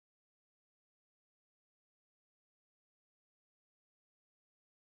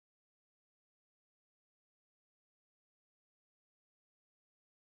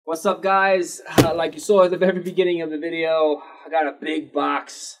What's up, guys? Like you saw at the very beginning of the video, I got a big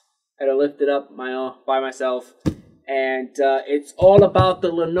box. I had to lift it up by myself. And it's all about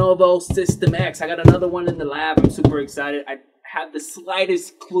the Lenovo System X. I got another one in the lab. I'm super excited. I have the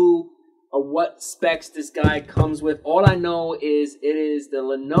slightest clue of what specs this guy comes with. All I know is it is the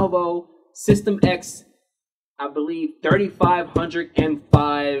Lenovo System X, I believe 3500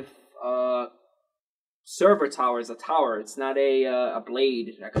 M5 server tower. Is a tower. It's not a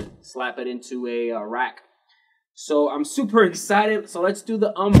blade. I could slap it into a rack. So I'm super excited. So let's do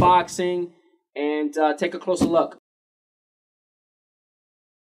the unboxing and take a closer look.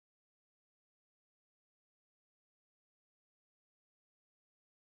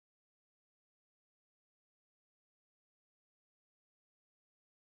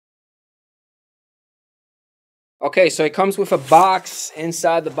 Okay, so it comes with a box.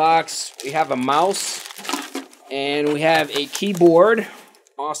 Inside the box, we have a mouse and we have a keyboard.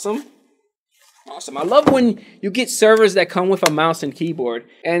 Awesome. Awesome. I love when you get servers that come with a mouse and keyboard.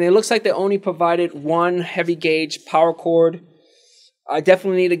 And it looks like they only provided one heavy gauge power cord. I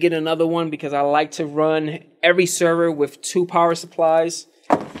definitely need to get another one because I like to run every server with 2 power supplies.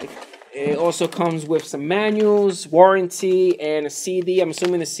 It also comes with some manuals, warranty, and a CD. I'm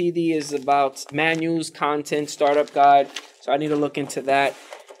assuming the CD is about manuals, content, startup guide. So I need to look into that.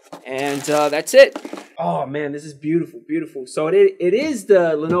 And that's it. Oh, man, this is beautiful, beautiful. So it is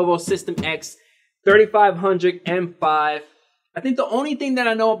the Lenovo System X 3500 M5. I think the only thing that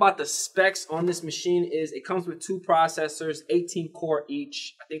I know about the specs on this machine is it comes with 2 processors, 18 core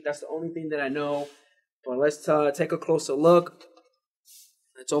each. I think that's the only thing that I know. But let's take a closer look.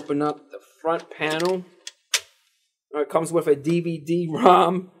 Let's open up the front panel. It comes with a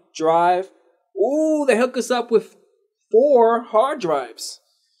DVD-ROM drive. Ooh, they hook us up with 4 hard drives.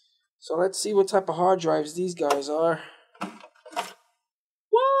 So let's see what type of hard drives these guys are.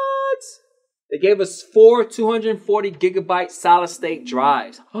 What? They gave us 4 240 gigabyte solid-state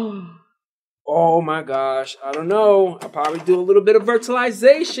drives. Oh my gosh, I don't know. I'll probably do a little bit of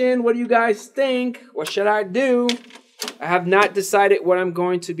virtualization. What do you guys think? What should I do? I have not decided what I'm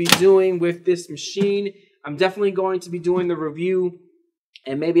going to be doing with this machine. I'm definitely going to be doing the review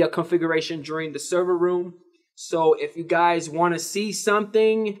and maybe a configuration during the server room. So if you guys want to see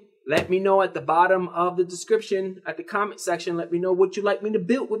something, let me know at the bottom of the description, at the comment section. Let me know what you'd like me to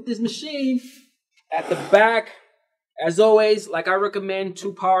build with this machine. At the back, as always, like I recommend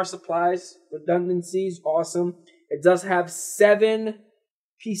 2 power supplies. Redundancies, awesome. It does have 7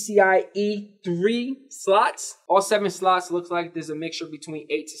 PCIe 3 slots. All 7 slots looks like there's a mixture between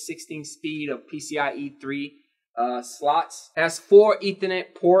 8 to 16 speed of PCIe 3 slots. It has 4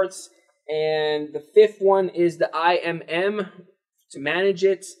 Ethernet ports, and the 5th one is the IMM to manage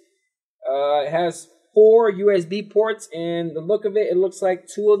it. It has 4 USB ports, and the look of it, it looks like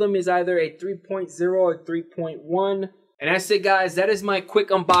 2 of them is either a 3.0 or 3.1. And that's it, guys. That is my quick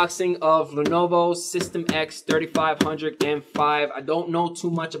unboxing of Lenovo System X 3500 M5. I don't know too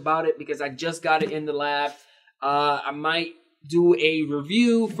much about it because I just got it in the lab. I might do a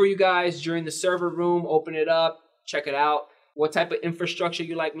review for you guys during the server room. Open it up, check it out. What type of infrastructure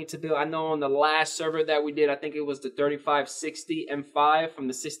you like me to build. I know on the last server that we did, I think it was the 3560 M5 from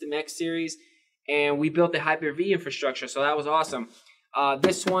the System X series. And we built the Hyper-V infrastructure, so that was awesome.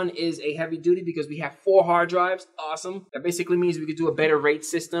 This one is a heavy duty because we have 4 hard drives. Awesome. That basically means we could do a better RAID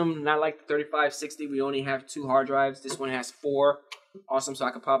system. Not like the 3560, we only have 2 hard drives. This one has 4. Awesome, so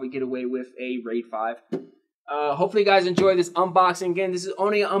I could probably get away with a RAID 5. Hopefully you guys enjoy this unboxing. Again, this is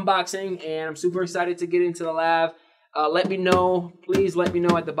only an unboxing, and I'm super excited to get into the lab. Let me know, please let me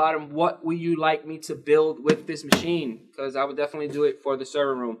know at the bottom what would you like me to build with this machine, because I would definitely do it for the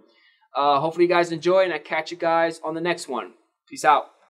server room. Hopefully you guys enjoy, and I catch you guys on the next one. Peace out.